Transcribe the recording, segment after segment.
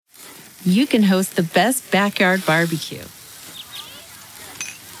you can host the best backyard barbecue.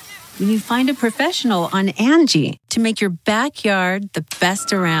 When you find a professional on Angie to make your backyard the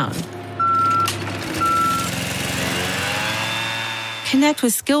best around. Connect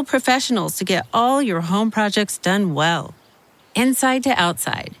with skilled professionals to get all your home projects done well. Inside to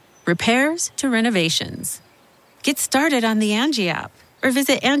outside, repairs to renovations. Get started on the Angie app or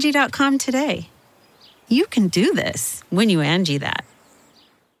visit Angie.com today. You can do this when you Angie that.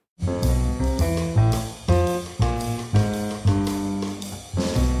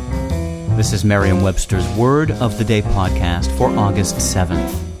 This is Merriam-Webster's Word of the Day podcast for August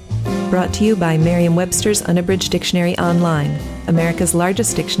 7th. Brought to you by Merriam-Webster's Unabridged Dictionary Online, America's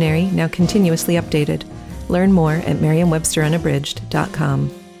largest dictionary, now continuously updated. Learn more at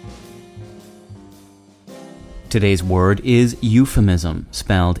merriam-websterunabridged.com. Today's word is euphemism,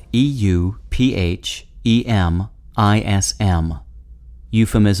 spelled E-U-P-H-E-M-I-S-M.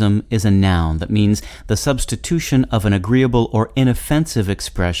 Euphemism is a noun that means the substitution of an agreeable or inoffensive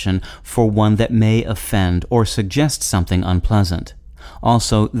expression for one that may offend or suggest something unpleasant.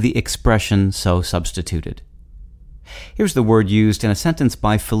 Also, the expression so substituted. Here's the word used in a sentence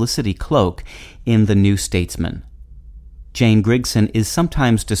by Felicity Cloake in the New Statesman. Jane Grigson is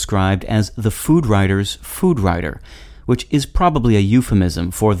sometimes described as the food writer's food writer, which is probably a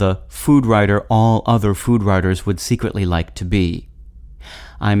euphemism for the food writer all other food writers would secretly like to be.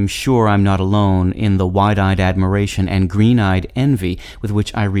 I'm sure I'm not alone in the wide-eyed admiration and green-eyed envy with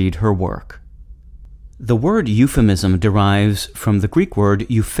which I read her work. The word euphemism derives from the Greek word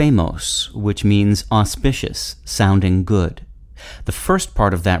euphemos, which means auspicious, sounding good. The first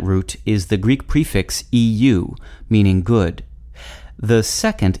part of that root is the Greek prefix eu, meaning good. The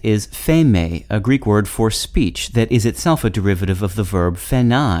second is phēmē, a Greek word for speech that is itself a derivative of the verb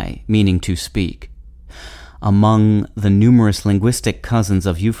phanai, meaning to speak. Among the numerous linguistic cousins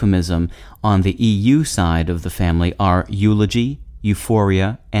of euphemism on the EU side of the family are eulogy,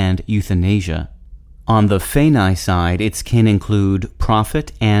 euphoria, and euthanasia. On the phēnai side, its kin include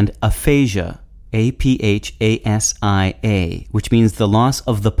prophet and aphasia, A-P-H-A-S-I-A, which means the loss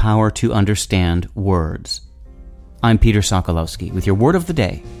of the power to understand words. I'm Peter Sokolowski with your Word of the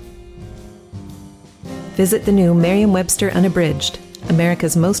Day. Visit the new Merriam-Webster Unabridged,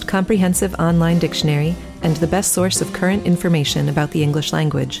 America's most comprehensive online dictionary and the best source of current information about the English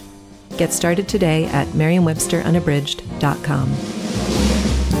language. Get started today at merriam-websterunabridged.com.